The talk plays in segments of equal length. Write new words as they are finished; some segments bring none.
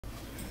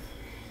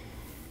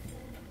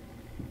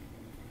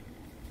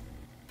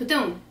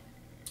Ba-doom.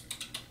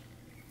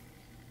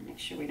 Make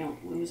sure we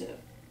don't lose a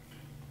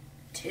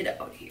tit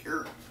out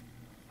here.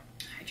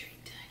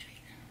 Hydrate.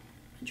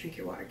 Drink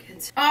your water,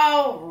 kids.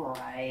 All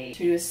right.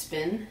 Should we do a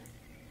spin?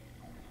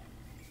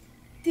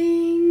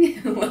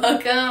 Ding.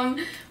 Welcome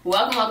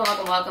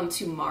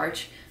to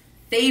March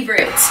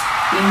favorites.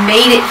 We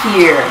made it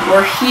here.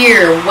 We're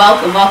here.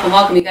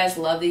 Welcome. You guys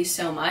love these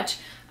so much.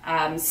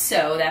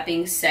 So that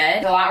being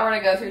said, a lot we're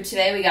gonna go through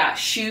today. We got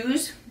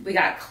shoes, we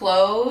got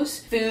clothes,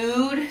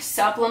 food,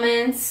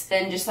 supplements,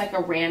 then just like a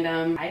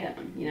random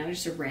item, you know,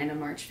 just a random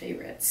March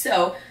favorite.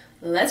 So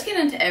let's get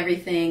into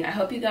everything. I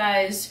hope you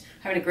guys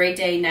are having a great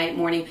day, night,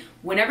 morning.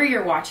 Whenever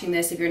you're watching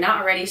this, if you're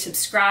not already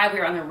subscribed,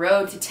 we're on the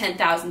road to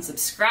 10,000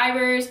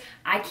 subscribers.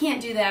 I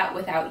can't do that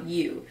without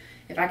you.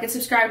 If I could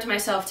subscribe to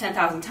myself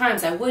 10,000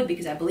 times, I would,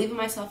 because I believe in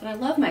myself and I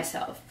love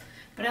myself.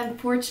 But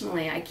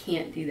unfortunately, I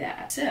can't do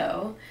that.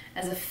 So,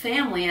 as a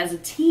family, as a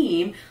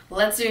team,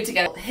 let's do it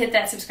together. Hit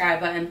that subscribe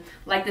button,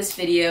 like this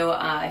video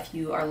if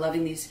you are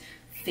loving these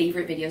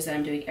favorite videos that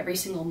I'm doing every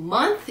single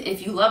month.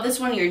 If you love this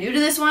one, you're new to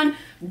this one,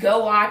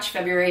 go watch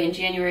February and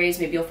January's.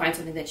 Maybe you'll find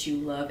something that you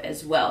love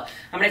as well.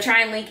 I'm going to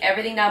try and link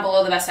everything down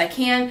below the best I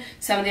can.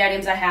 Some of the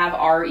items I have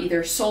are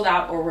either sold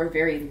out or were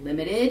very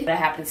limited, but I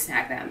happen to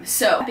snag them.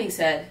 So, that being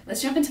said,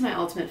 let's jump into my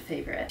ultimate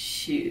favorite,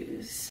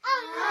 shoes.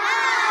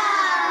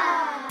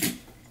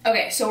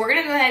 Okay, so we're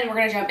gonna go ahead and we're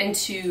gonna jump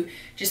into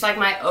just like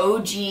my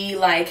OG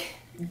like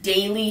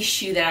daily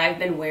shoe that I've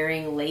been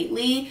wearing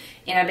lately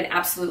and I've been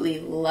absolutely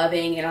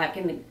loving, and I've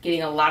been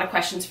getting a lot of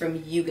questions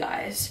from you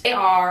guys. They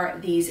are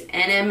these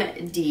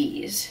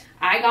NMDs.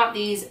 I got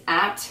these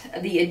at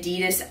the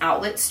Adidas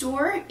outlet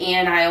store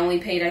and I only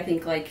paid I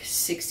think like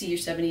 $60 or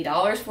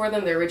 $70 for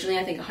them. They're originally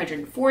I think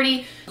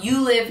 $140.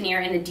 You live near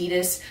an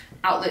Adidas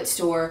outlet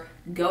store,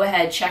 go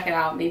ahead, check it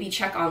out. Maybe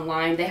check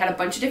online. They had a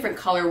bunch of different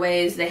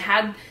colorways. They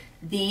had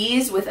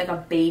these with like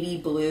a baby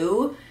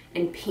blue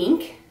and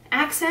pink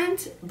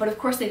accent, but of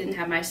course they didn't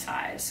have my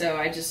size, so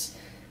I just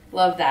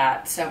love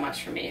that so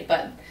much for me.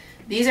 But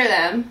these are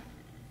them.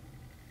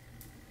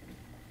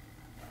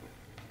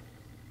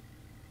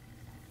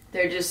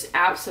 They're just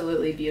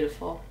absolutely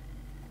beautiful.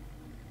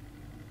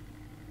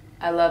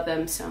 I love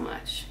them so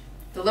much.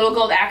 The little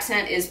gold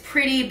accent is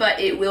pretty, but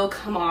it will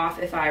come off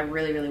if I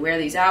really wear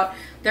these out.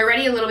 They're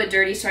already a little bit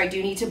dirty, so I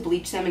do need to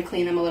bleach them and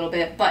clean them a little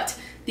bit, but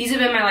these have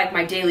been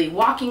my daily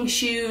walking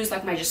shoes,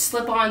 like my just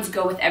slip-ons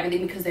go with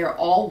everything because they're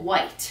all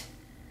white.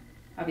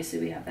 Obviously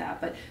we have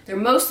that, but they're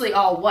mostly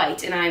all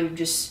white and I'm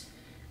just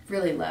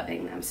really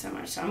loving them so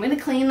much. So I'm gonna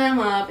clean them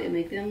up and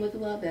make them look a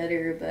lot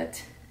better,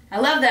 but I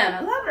love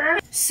them.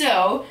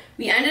 So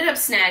we ended up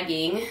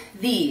snagging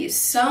these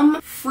some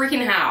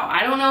freaking how.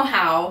 I don't know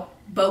how,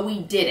 but we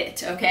did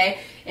it, okay?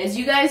 As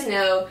you guys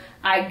know,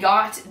 I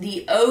got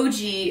the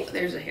OG,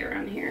 there's a hair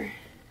on here.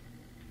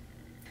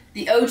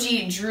 The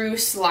OG Drew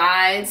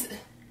slides,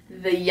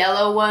 the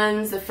yellow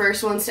ones, the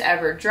first ones to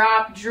ever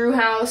drop. Drew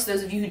House,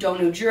 those of you who don't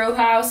know Drew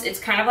House, it's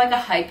kind of like a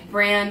hype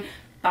brand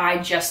by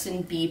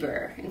Justin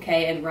Bieber,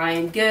 okay, and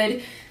Ryan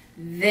Good.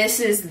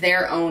 This is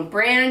their own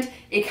brand.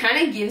 It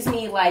kind of gives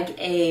me like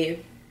a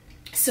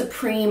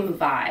Supreme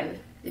vibe,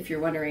 if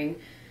you're wondering.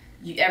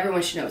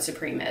 Everyone should know what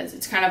Supreme is.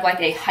 It's kind of like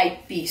a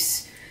hype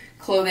beast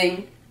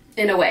clothing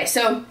in a way.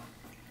 So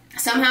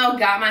somehow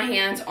got my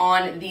hands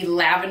on the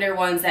lavender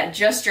ones that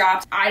just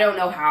dropped. I don't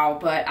know how,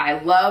 but I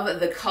love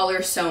the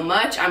color so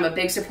much. I'm a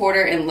big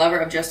supporter and lover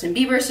of Justin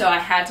Bieber, so I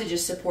had to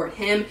just support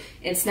him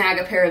and snag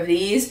a pair of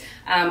these.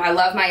 I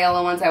love my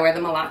yellow ones. I wear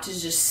them a lot to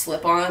just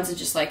slip-ons. It's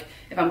just like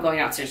if I'm going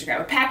outstairs to grab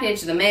a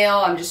package, the mail,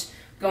 I'm just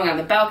going on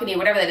the balcony,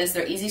 whatever that is,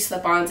 they're easy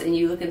slip-ons and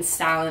you look in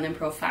styling and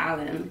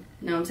profiling,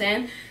 you know what I'm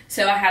saying?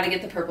 So I had to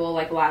get the purple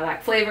like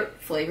lilac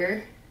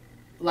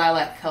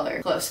lilac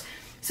color, close.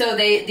 So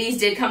these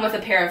did come with a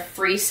pair of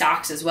free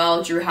socks as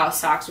well, Drew House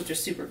socks, which are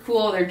super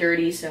cool. They're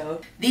dirty, so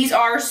these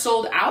are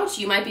sold out.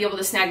 You might be able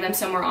to snag them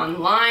somewhere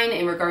online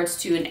in regards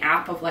to an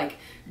app of like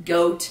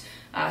Goat,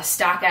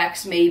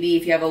 StockX maybe.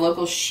 If you have a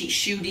local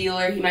shoe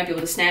dealer, he might be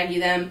able to snag you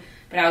them.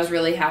 But I was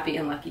really happy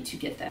and lucky to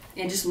get them.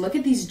 And just look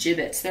at these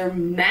gibbets. They're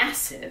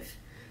massive.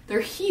 They're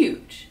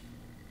huge.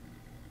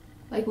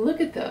 Like, look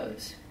at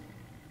those.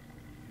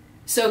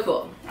 So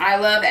cool. I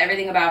love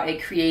everything about a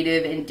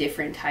creative and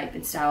different type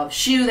and style of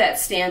shoe that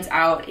stands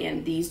out,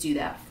 and these do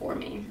that for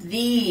me.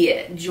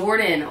 The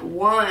Jordan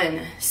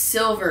 1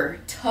 silver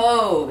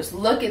toes.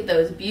 Look at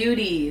those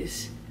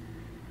beauties.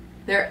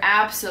 They're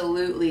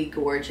absolutely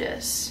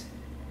gorgeous.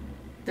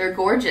 They're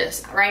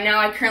gorgeous. Right now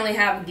I currently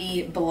have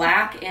the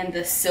black and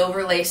the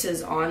silver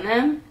laces on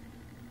them.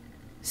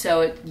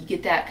 So you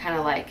get that kind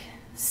of like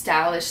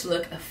stylish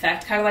look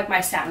effect, kind of like my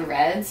satin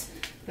reds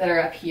that are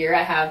up here.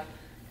 I have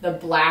the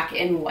black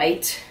and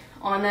white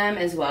on them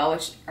as well,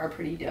 which are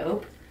pretty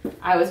dope.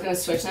 I was going to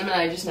switch them and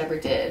I just never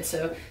did.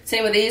 So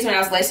same with these, when I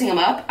was lacing them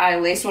up, I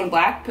laced one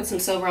black, put some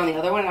silver on the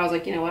other one, and I was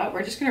like, you know what,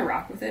 we're just going to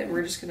rock with it.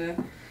 We're just going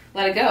to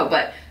let it go.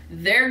 But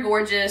they're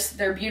gorgeous.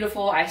 They're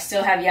beautiful. I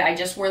still have, I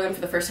just wore them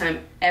for the first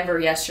time ever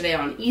yesterday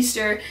on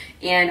Easter,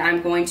 and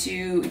I'm going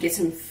to get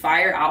some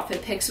fire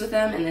outfit pics with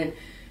them and then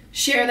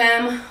share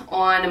them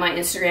on my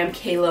Instagram,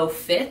 Kalo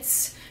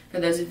Fits. For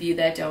those of you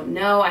that don't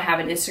know, I have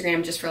an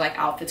Instagram just for like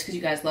outfits because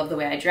you guys love the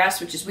way I dress,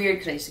 which is weird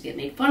because I used to get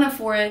made fun of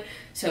for it.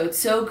 So it's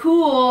so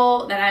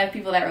cool that I have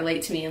people that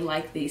relate to me and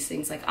like these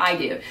things like I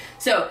do.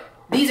 So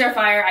these are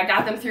fire. I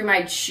got them through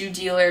my shoe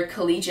dealer,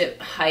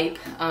 Collegiate Hype.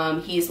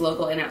 He's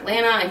local in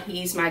Atlanta, and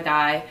he's my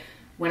guy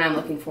when I'm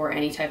looking for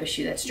any type of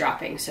shoe that's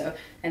dropping. So,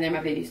 and they're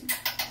my babies.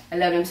 I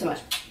love them so much.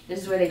 This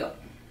is where they go.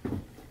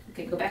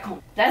 Okay, go back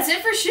home. That's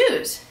it for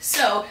shoes.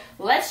 So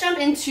let's jump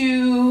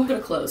into go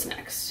to clothes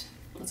next.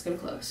 Let's go to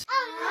clothes.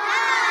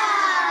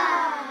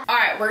 All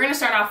right, we're gonna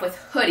start off with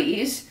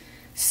hoodies.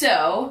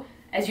 So,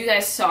 as you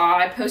guys saw,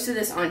 I posted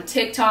this on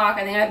TikTok.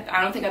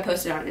 I don't think I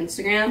posted it on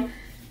Instagram,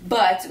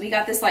 but we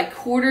got this like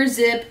quarter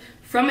zip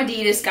from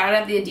Adidas, got it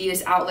at the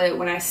Adidas outlet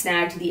when I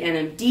snagged the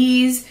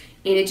NMDs,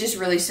 and it just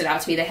really stood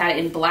out to me. They had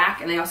it in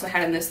black, and they also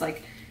had it in this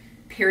like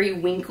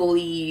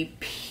periwinkly,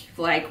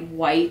 like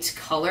white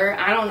color.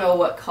 I don't know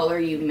what color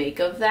you make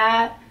of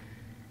that,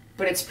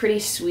 but it's pretty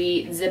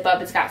sweet. Zip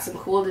up, it's got some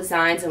cool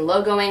designs and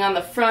logoing on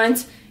the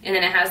front, and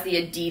then it has the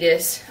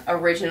Adidas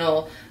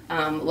original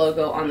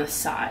logo on the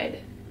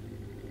side,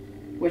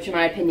 which in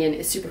my opinion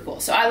is super cool.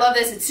 So I love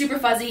this. It's super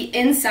fuzzy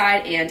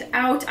inside and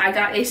out. I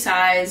got a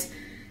size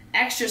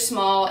extra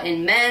small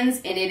in men's,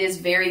 and it is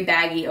very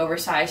baggy,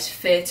 oversized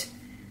fit.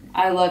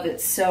 I love it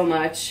so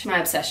much. My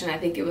obsession. I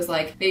think it was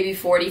like maybe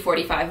 40,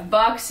 45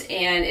 bucks,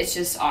 and it's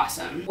just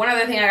awesome. One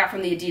other thing I got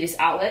from the Adidas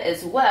outlet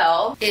as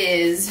well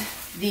is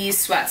these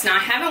sweats. Now I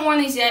haven't worn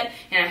these yet,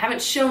 and I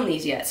haven't shown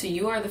these yet, so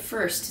you are the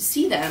first to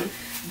see them,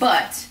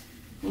 but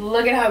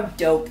look at how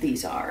dope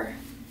these are.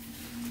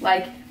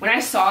 Like, when I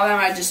saw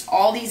them,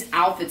 all these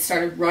outfits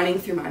started running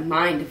through my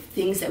mind of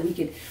things that we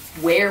could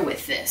wear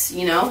with this,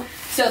 you know?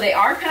 So they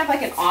are kind of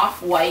like an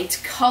off-white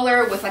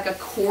color with like a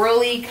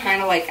corally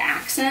kind of like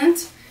accent.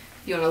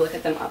 If you want to look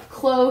at them up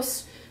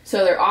close.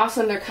 So they're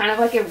awesome. They're kind of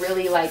like a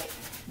really like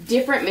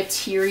different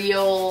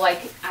material.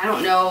 Like, I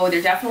don't know,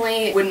 they're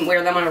definitely, wouldn't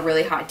wear them on a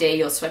really hot day.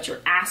 You'll sweat your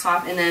ass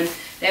off in them.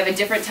 They have a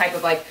different type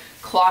of like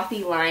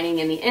clothy lining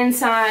in the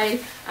inside.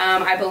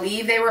 I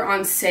believe they were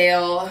on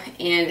sale,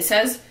 and it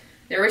says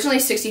they're originally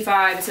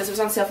 $65. It says it was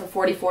on sale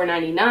for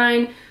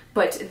 $44.99,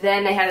 but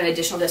then they had an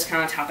additional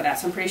discount on top of that.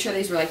 So I'm pretty sure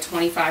these were like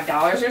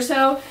 $25 or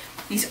so.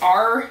 These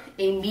are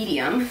a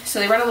medium, so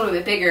they run a little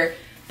bit bigger,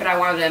 but I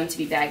wanted them to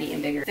be baggy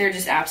and bigger. They're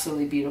just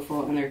absolutely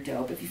beautiful, and they're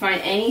dope. If you find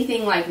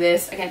anything like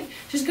this, again,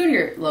 just go to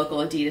your local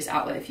Adidas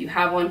outlet if you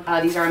have one.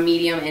 These are a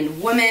medium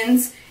in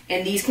women's,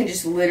 and these can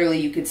just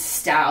literally, you could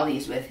style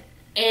these with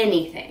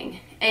anything.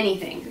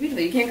 Anything.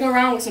 You can't go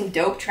wrong with some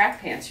dope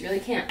track pants. You really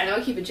can't. I know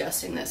I keep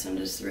adjusting this. I'm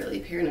just really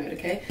paranoid,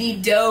 okay? The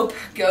dope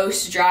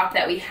ghost drop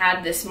that we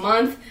had this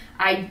month,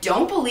 I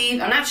don't believe,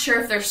 I'm not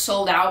sure if they're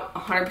sold out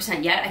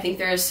 100% yet. I think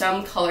there is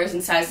some colors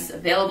and sizes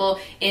available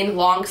in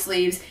long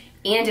sleeves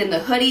and in the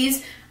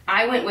hoodies.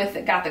 I went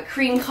with, got the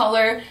cream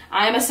color.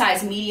 I'm a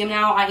size medium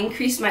now. I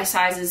increased my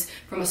sizes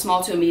from a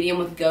small to a medium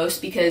with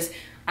Ghost because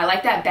I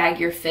like that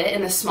baggier fit,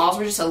 and the smalls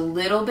were just a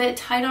little bit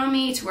tight on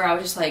me to where I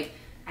was just like,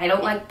 I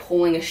don't like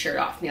pulling a shirt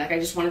off me. Like, I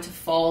just want it to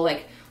fall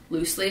like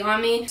loosely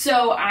on me.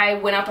 So I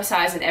went up a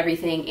size and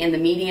everything, and the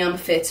medium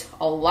fits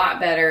a lot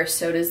better.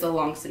 So does the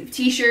long sleeve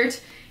t-shirt.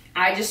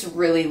 I just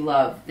really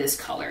love this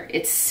color.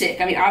 It's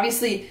sick. I mean,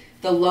 obviously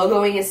the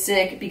logoing is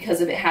sick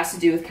because of it has to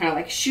do with kind of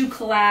like shoe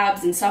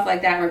collabs and stuff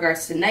like that in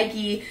regards to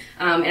Nike.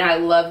 And I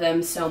love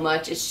them so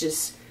much. It's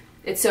just,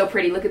 it's so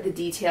pretty. Look at the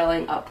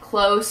detailing up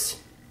close.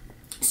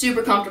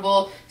 Super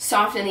comfortable,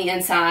 soft in the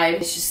inside.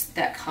 It's just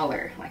that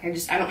color. Like,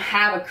 I don't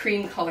have a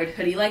cream colored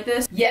hoodie like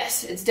this.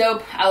 Yes, it's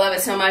dope. I love it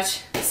so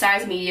much.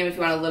 Size medium if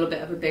you want a little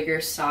bit of a bigger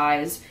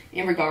size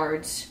in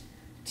regards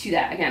to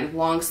that. Again,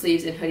 long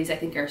sleeves and hoodies I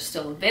think are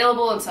still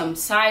available in some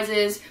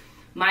sizes.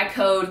 My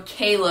code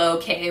KAYLO,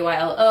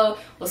 K-A-Y-L-O,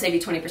 will save you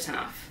 20%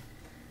 off.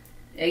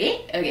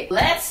 Okay? Okay.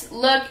 Let's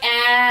look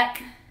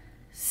at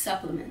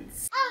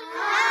supplements.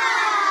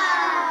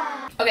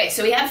 Okay,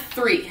 so we have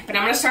 3, but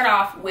I'm gonna start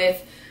off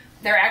with,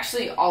 they're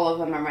actually, all of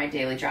them are my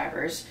daily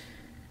drivers.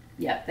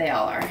 Yep, they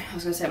all are. I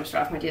was gonna say I'm gonna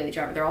start off my daily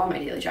driver. They're all my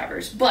daily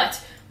drivers.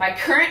 But my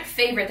current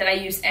favorite that I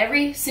use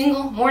every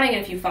single morning, and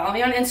if you follow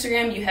me on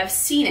Instagram, you have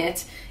seen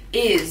it,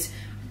 is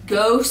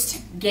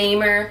Ghost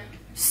Gamer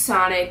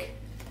Sonic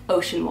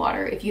Ocean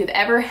Water. If you have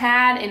ever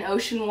had an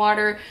ocean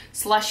water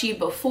slushie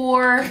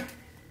before,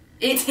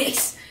 it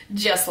tastes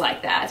just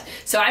like that.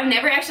 So I've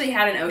never actually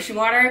had an ocean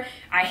water.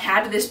 I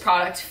had this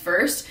product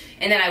first,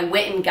 and then I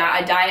went and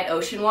got a Diet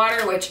Ocean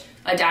Water, which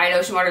a Diet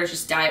Ocean Water is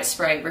just Diet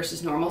Sprite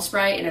versus normal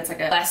Sprite, and it's like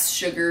a less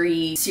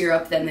sugary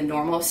syrup than the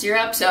normal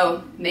syrup.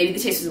 So maybe the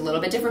taste was a little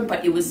bit different,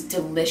 but it was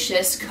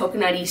delicious,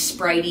 coconutty,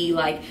 spritey,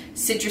 like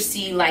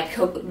citrusy, like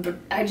coconut.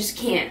 I just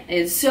can't.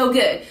 It's so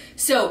good.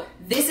 So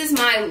this is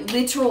my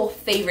literal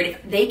favorite.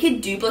 If they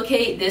could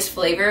duplicate this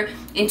flavor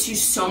into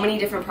so many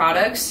different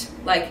products,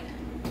 like,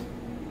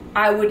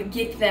 I would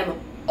get them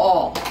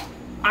all.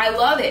 I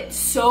love it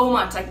so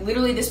much. Like,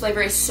 literally this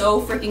flavor is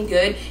so freaking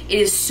good. It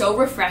is so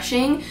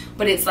refreshing,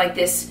 but it's like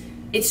this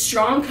It's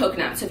strong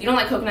coconut. So if you don't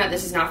like coconut,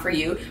 this is not for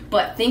you.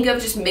 But think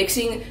of just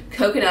mixing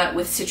coconut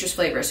with citrus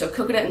flavor. So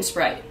coconut and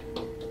Sprite.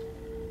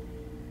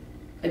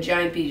 A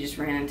giant bee just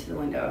ran into the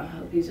window. I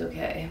hope he's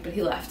okay, but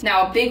he left.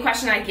 Now, a big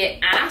question I get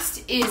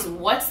asked is,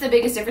 what's the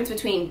biggest difference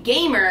between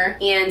Gamer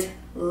and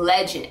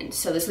Legend?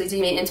 So this leads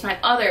me into my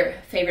other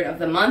favorite of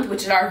the month,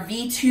 which is our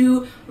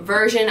V2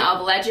 version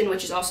of Legend,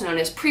 which is also known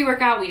as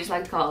pre-workout. We just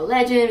like to call it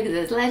Legend because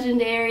it's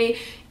legendary,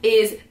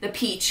 is the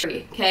peach,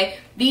 okay?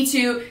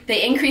 V2,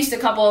 they increased a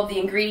couple of the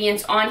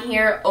ingredients on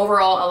here.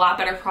 Overall, a lot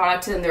better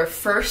product than their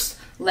first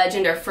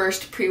Legend, or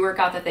first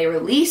pre-workout that they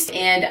released,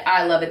 and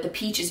I love it. The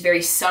peach is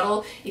very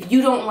subtle. If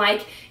you don't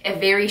like a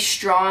very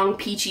strong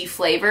peachy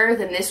flavor,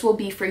 then this will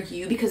be for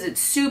you because it's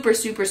super,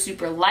 super,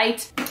 super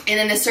light. And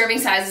then the serving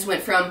sizes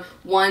went from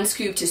 1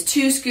 scoop to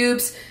 2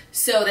 scoops,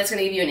 so that's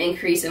gonna give you an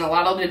increase in a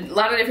lot of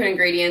different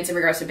ingredients in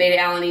regards to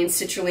beta-alanine,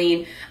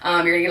 citrulline.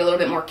 You're gonna get a little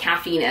bit more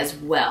caffeine as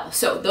well.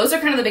 So those are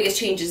kind of the biggest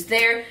changes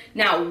there.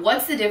 Now,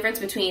 what's the difference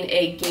between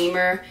a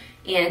Gamer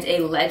and a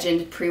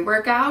Legend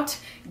pre-workout?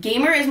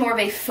 Gamer is more of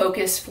a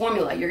focused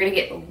formula. You're gonna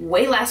get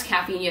way less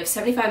caffeine. You have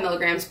 75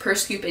 milligrams per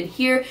scoop in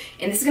here,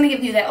 and this is gonna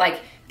give you that, like,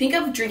 think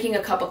of drinking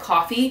a cup of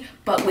coffee,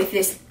 but with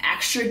this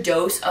extra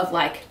dose of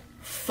like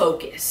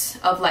focus,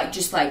 of like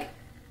just like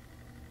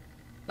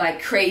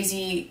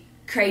crazy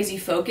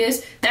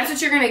focus. That's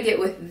what you're gonna get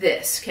with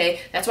this, okay?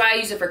 That's why I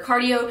use it for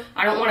cardio.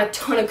 I don't want a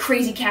ton of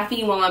crazy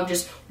caffeine while I'm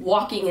just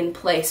walking in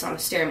place on a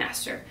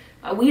Stairmaster.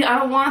 I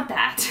don't want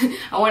that.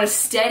 I want a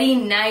steady,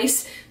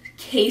 nice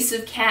case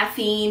of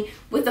caffeine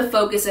with the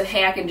focus of,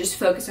 hey, I can just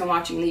focus on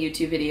watching the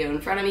YouTube video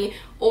in front of me,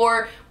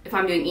 or if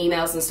I'm doing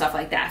emails and stuff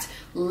like that.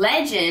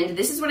 Legend,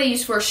 this is what I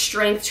use for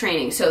strength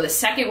training. So the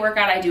second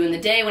workout I do in the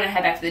day when I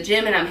head back to the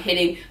gym and I'm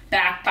hitting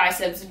back,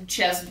 biceps,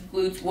 chest,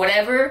 glutes,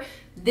 whatever,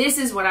 this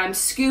is what I'm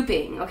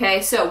scooping,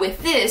 okay? So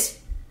with this,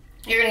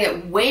 you're gonna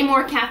get way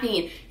more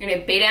caffeine, you're gonna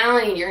get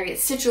beta-alanine, you're gonna get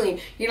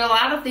citrulline, you're gonna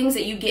get a lot of things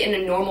that you get in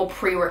a normal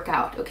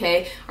pre-workout,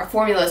 okay? Our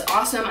formula is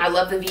awesome. I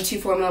love the V2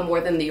 formula more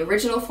than the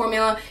original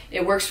formula.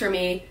 It works for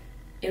me,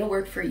 it'll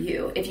work for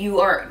you. If you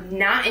are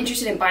not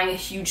interested in buying a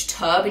huge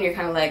tub and you're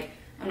kind of like,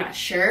 I'm not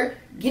sure,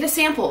 get a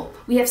sample.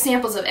 We have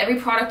samples of every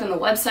product on the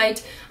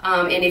website,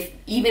 and if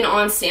even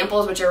on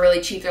samples, which are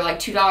really cheap, they're like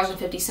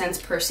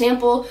 $2.50 per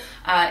sample,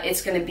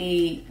 it's gonna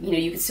be, you know,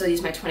 you can still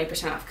use my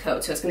 20% off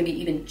code, so it's gonna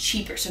be even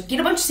cheaper. So get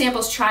a bunch of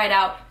samples, try it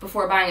out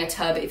before buying a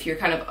tub if you're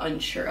kind of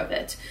unsure of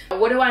it.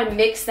 What do I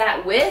mix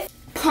that with?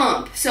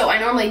 Pump. So I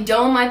normally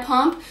dome my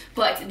pump,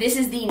 but this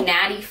is the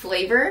natty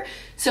flavor.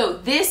 So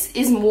this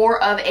is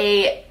more of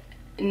a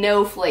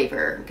no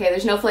flavor, okay?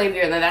 There's no flavor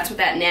in there. That's what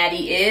that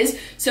natty is.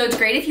 So it's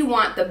great if you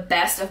want the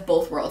best of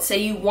both worlds. Say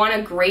you want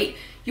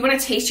to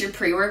taste your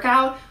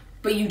pre-workout,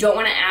 but you don't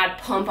want to add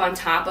pump on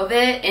top of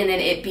it and then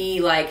it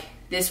be like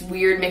this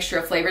weird mixture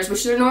of flavors,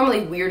 which are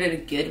normally weird in a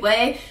good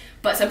way,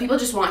 but some people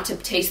just want to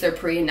taste their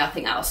pre and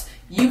nothing else.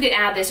 You could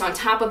add this on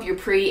top of your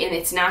pre and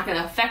it's not going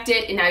to affect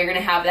it, and now you're going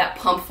to have that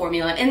pump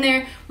formula in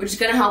there, which is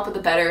going to help with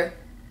a better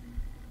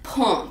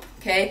pump.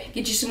 Okay,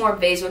 get you some more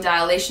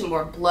vasodilation,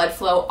 more blood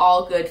flow,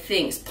 all good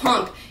things.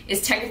 Pump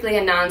is technically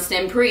a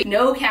non-stim pre.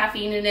 No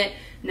caffeine in it,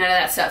 none of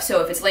that stuff.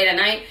 So if it's late at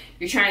night,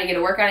 you're trying to get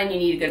a workout and you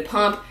need a good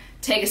pump,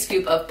 take a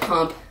scoop of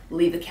pump,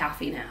 leave the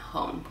caffeine at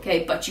home.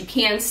 Okay, but you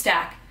can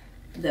stack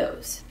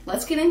those.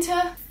 Let's get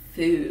into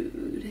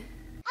food.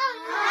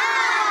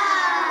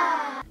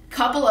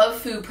 Couple of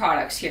food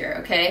products here,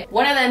 okay?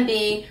 One of them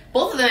being,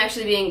 both of them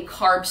actually being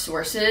carb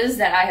sources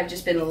that I have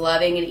just been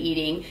loving and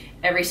eating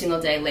every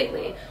single day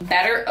lately.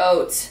 Better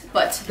oats,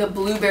 but the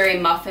blueberry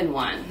muffin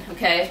one,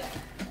 okay?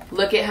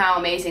 Look at how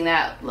amazing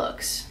that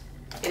looks.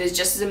 It is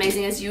just as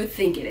amazing as you would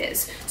think it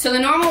is. So the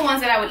normal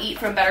ones that I would eat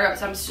from Better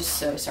Oats, I'm just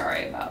so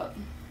sorry about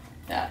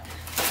that.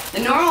 The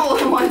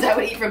normal ones I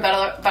would eat from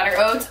Better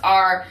Oats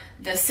are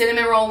the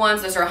cinnamon roll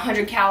ones. Those are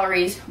 100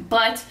 calories,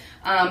 but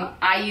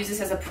I use this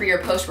as a pre or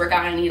post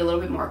workout and I need a little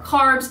bit more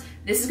carbs.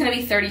 This is gonna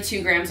be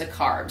 32 grams of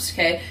carbs,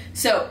 okay?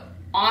 So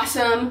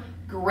awesome,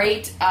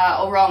 great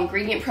overall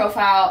ingredient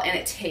profile, and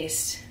it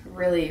tastes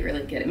really,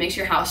 really good. It makes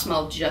your house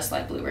smell just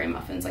like blueberry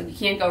muffins. Like, you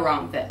can't go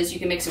wrong with it. You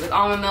can mix it with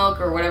almond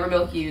milk or whatever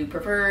milk you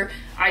prefer.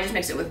 I just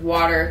mix it with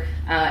water,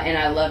 and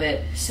I love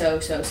it so,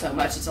 so, so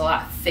much. It's a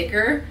lot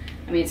thicker.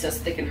 I mean, it says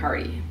thick and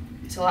hearty.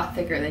 It's a lot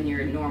thicker than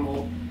your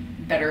normal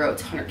Better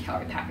Oats 100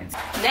 calorie packets.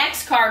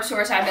 Next carb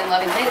source I've been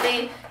loving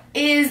lately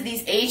is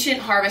these Ancient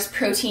Harvest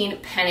Protein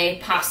Penne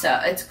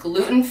Pasta. It's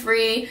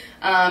gluten-free,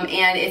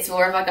 and it's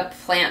more of like a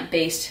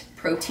plant-based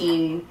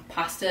protein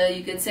pasta,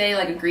 you could say,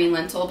 like a green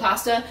lentil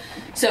pasta.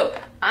 So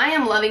I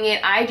am loving it.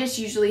 I just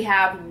usually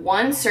have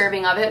one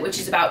serving of it, which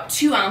is about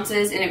 2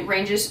 ounces, and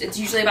it's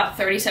usually about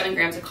 37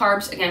 grams of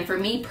carbs. Again, for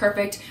me,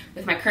 perfect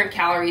with my current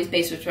calories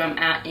based which I'm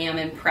am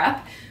in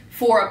prep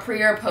for a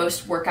pre or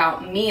post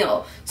workout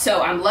meal.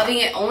 So I'm loving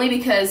it only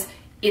because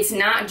it's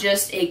not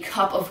just a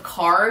cup of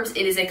carbs,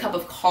 it is a cup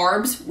of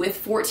carbs with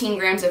 14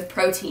 grams of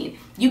protein.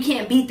 You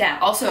can't beat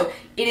that. Also,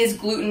 it is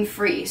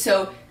gluten-free.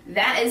 So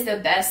that is the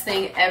best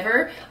thing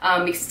ever,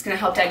 because it's gonna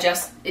help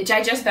digest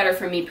better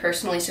for me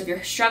personally. So if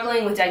you're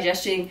struggling with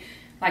digesting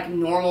like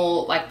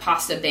normal like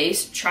pasta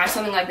base, try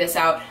something like this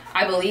out.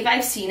 I believe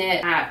I've seen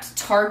it at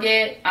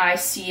Target. I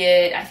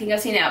think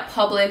I've seen it at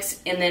Publix,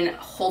 and then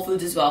Whole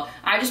Foods as well.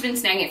 I've just been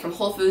snagging it from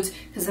Whole Foods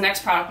because the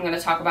next product I'm going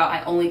to talk about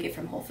I only get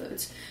from Whole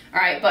Foods. All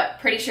right, but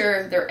pretty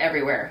sure they're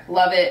everywhere.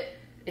 Love it.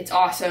 It's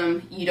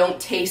awesome. You don't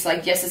taste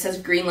like, yes, it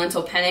says green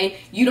lentil penne.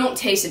 You don't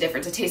taste a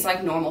difference. It tastes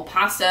like normal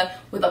pasta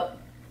with a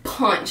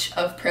punch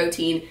of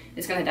protein.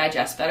 It's going to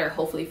digest better,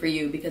 hopefully for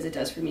you, because it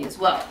does for me as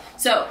well.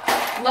 So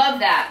love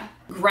that.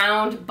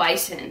 Ground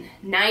bison.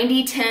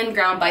 90-10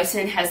 ground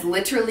bison has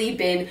literally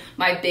been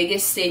my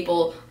biggest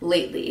staple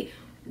lately.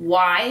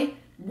 Why?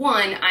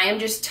 One, I am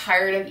just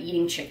tired of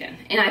eating chicken,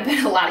 and I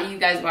bet a lot of you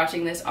guys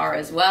watching this are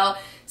as well.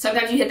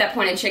 Sometimes you hit that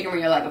point in chicken where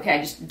you're like, okay, I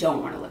just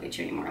don't want to look at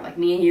you anymore. Like,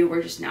 me and you,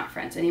 we're just not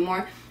friends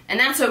anymore. And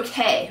that's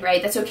okay,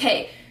 right? That's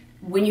okay.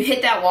 When you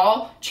hit that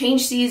wall,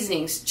 change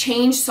seasonings,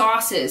 change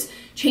sauces,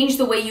 change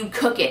the way you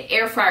cook it,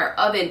 air fryer,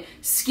 oven,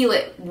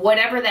 skillet,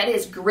 whatever that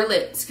is, grill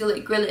it,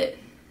 skillet, grill it.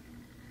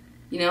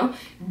 You know,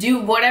 do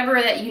whatever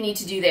that you need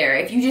to do there.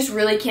 If you just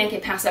really can't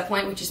get past that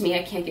point, which is me,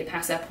 I can't get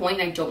past that point,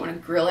 and I don't want to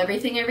grill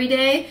everything every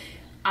day,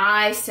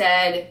 I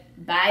said,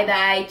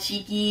 bye-bye,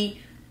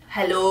 cheeky,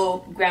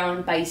 hello,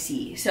 ground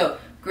bison. So,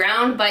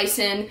 ground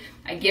bison,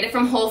 I get it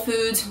from Whole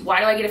Foods.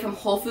 Why do I get it from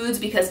Whole Foods?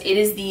 Because it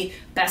is the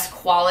best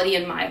quality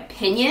in my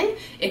opinion.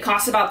 It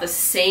costs about the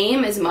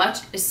same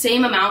amount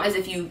as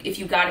if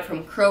you got it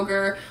from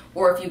Kroger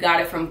or if you got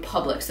it from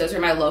Publix. Those are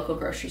my local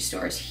grocery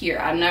stores here.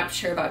 I'm not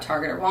sure about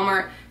Target or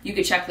Walmart. You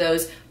could check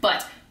those.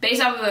 But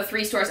based off of the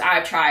 3 stores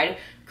I've tried,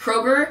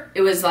 Kroger,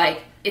 it was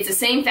like, it's the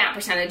same fat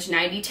percentage,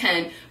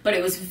 90-10, but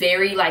it was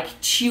very like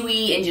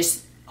chewy and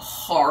just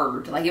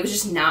hard. Like, it was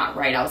just not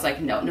right. I was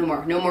like, no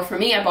more for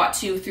me. I bought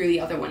 2, threw the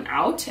other one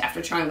out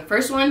after trying the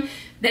first one.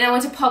 Then I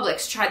went to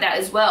Publix, tried that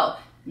as well.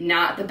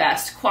 Not the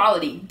best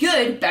quality.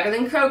 Good, better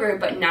than Kroger,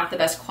 but not the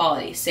best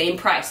quality. Same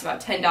price,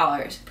 about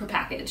 $10 per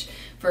package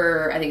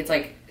for, I think it's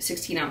like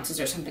 16 ounces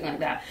or something like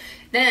that.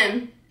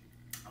 Then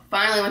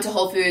finally went to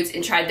Whole Foods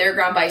and tried their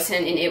ground bison,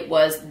 and it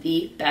was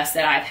the best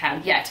that I've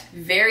had yet.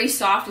 Very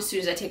soft as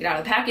soon as I take it out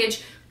of the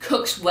package.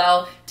 Cooks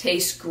well,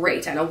 tastes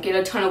great. I don't get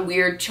a ton of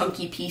weird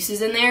chunky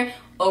pieces in there.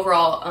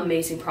 Overall,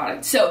 amazing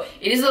product. So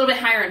it is a little bit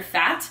higher in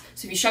fat.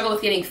 So if you struggle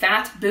with getting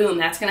fat, boom,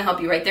 that's gonna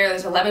help you right there.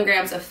 There's 11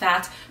 grams of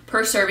fat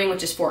per serving,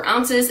 which is 4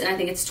 ounces. And I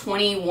think it's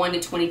 21 to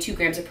 22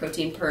 grams of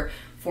protein per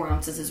 4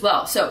 ounces as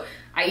well. So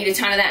I eat a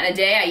ton of that in a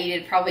day. I eat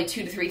it probably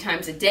 2 to 3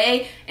 times a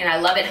day, and I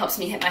love it. It helps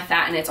me hit my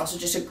fat, and it's also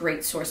just a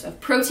great source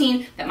of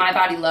protein that my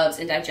body loves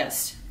and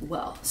digests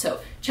well. So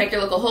check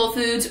your local Whole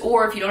Foods,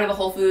 or if you don't have a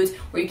Whole Foods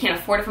or you can't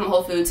afford it from a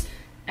Whole Foods,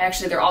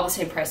 actually they're all the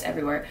same price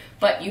everywhere,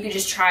 but you can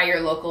just try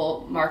your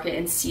local market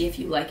and see if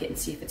you like it and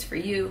see if it's for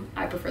you.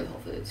 I prefer the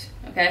Whole Foods,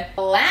 okay?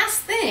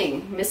 Last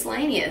thing,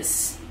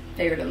 miscellaneous,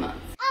 favorite of the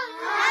month.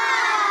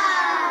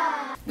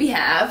 We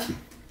have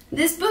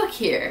this book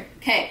here.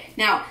 Okay,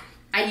 now,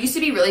 I used to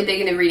be really big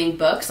into reading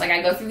books. Like,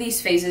 I go through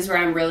these phases where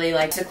I'm really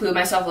like seclude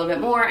myself a little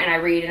bit more, and I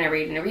read and I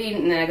read and I read,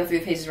 and then I go through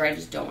the phases where I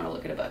just don't want to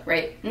look at a book,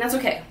 right? And that's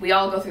okay. We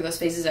all go through those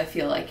phases, I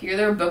feel like. You're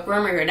either a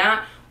bookworm or you're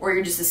not, or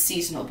you're just a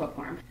seasonal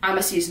bookworm. I'm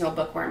a seasonal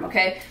bookworm,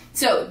 okay?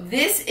 So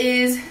this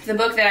is the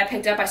book that I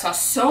picked up. I saw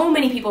so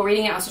many people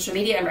reading it on social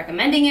media and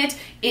recommending it.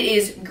 It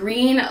is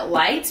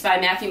Greenlights by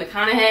Matthew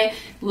McConaughey.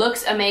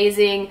 Looks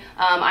amazing.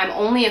 I'm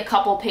only a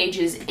couple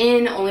pages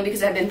in, only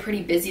because I've been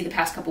pretty busy the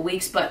past couple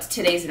weeks, but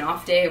today's an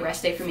off day, a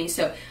rest day for me,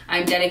 so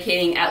I'm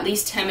dedicating at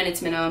least 10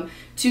 minutes minimum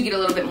to get a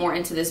little bit more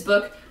into this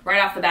book.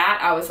 Right off the bat,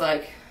 I was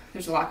like,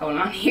 there's a lot going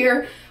on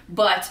here,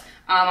 but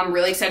I'm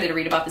really excited to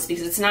read about this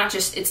because it's not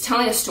just, it's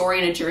telling a story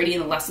and a journey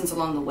and the lessons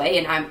along the way,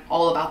 and I'm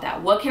all about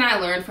that. What can I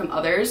learn from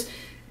others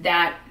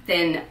that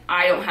then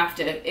I don't have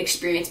to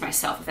experience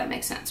myself, if that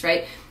makes sense,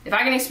 right? If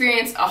I can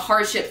experience a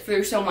hardship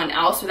through someone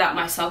else without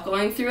myself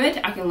going through it,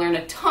 I can learn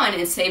a ton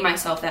and save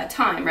myself that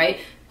time, right?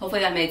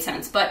 Hopefully that made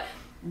sense. But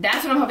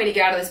that's what I'm hoping to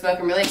get out of this book.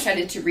 I'm really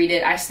excited to read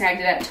it. I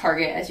snagged it at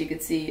Target, as you can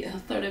see.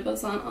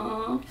 30%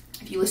 off.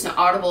 If you listen to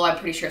Audible, I'm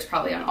pretty sure it's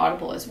probably on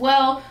Audible as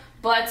well.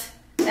 But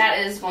that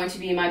is going to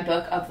be my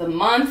book of the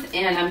month,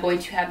 and I'm going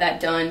to have that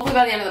done. Hopefully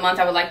by the end of the month,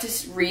 I would like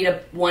to read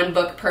one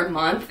book per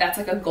month. That's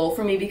like a goal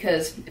for me,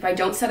 because if I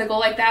don't set a goal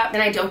like that, then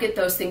I don't get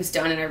those things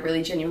done, and I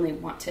really genuinely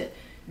want to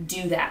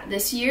do that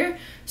this year.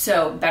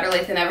 So better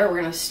late than ever. We're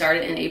going to start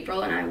it in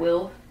April, and I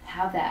will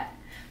have that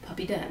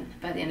puppy done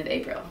by the end of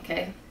April,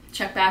 okay?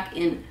 Check back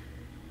in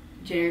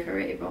January,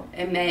 February, April,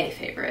 and May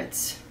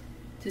favorites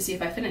to see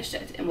if I finished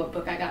it and what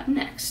book I got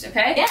next,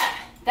 okay? Yeah,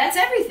 that's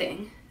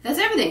everything. That's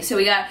everything. So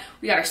we got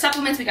our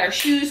supplements, we got our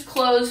shoes,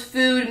 clothes,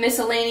 food,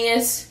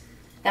 miscellaneous.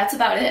 That's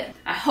about it.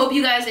 I hope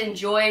you guys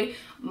enjoyed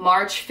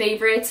March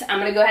favorites. I'm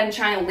gonna go ahead and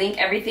try and link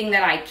everything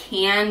that I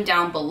can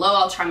down below.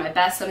 I'll try my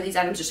best. Some of these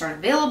items just aren't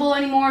available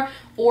anymore,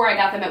 or I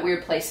got them at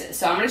weird places.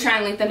 So I'm gonna try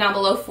and link them down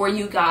below for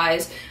you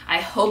guys.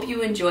 I hope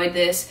you enjoyed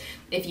this.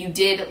 If you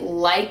did,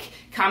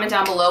 comment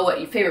down below what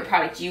your favorite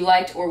product you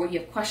liked, or what you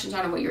have questions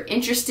on, or what you're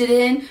interested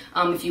in.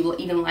 If you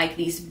even like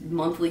these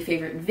monthly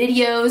favorite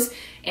videos.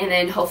 And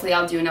then hopefully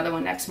I'll do another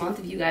one next month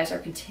if you guys are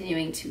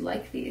continuing to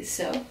like these.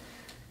 So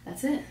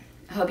that's it.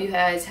 I hope you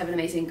guys have an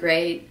amazing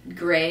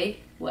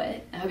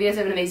I hope you guys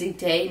have an amazing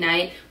day,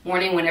 night,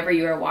 morning, whenever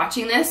you are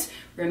watching this.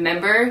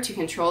 Remember to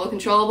control the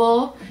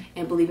controllable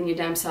and believe in your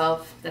damn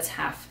self. That's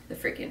half the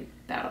freaking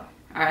battle.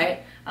 All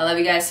right? I love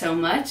you guys so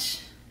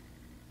much.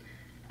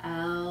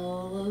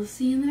 I'll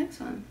see you in the next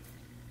one.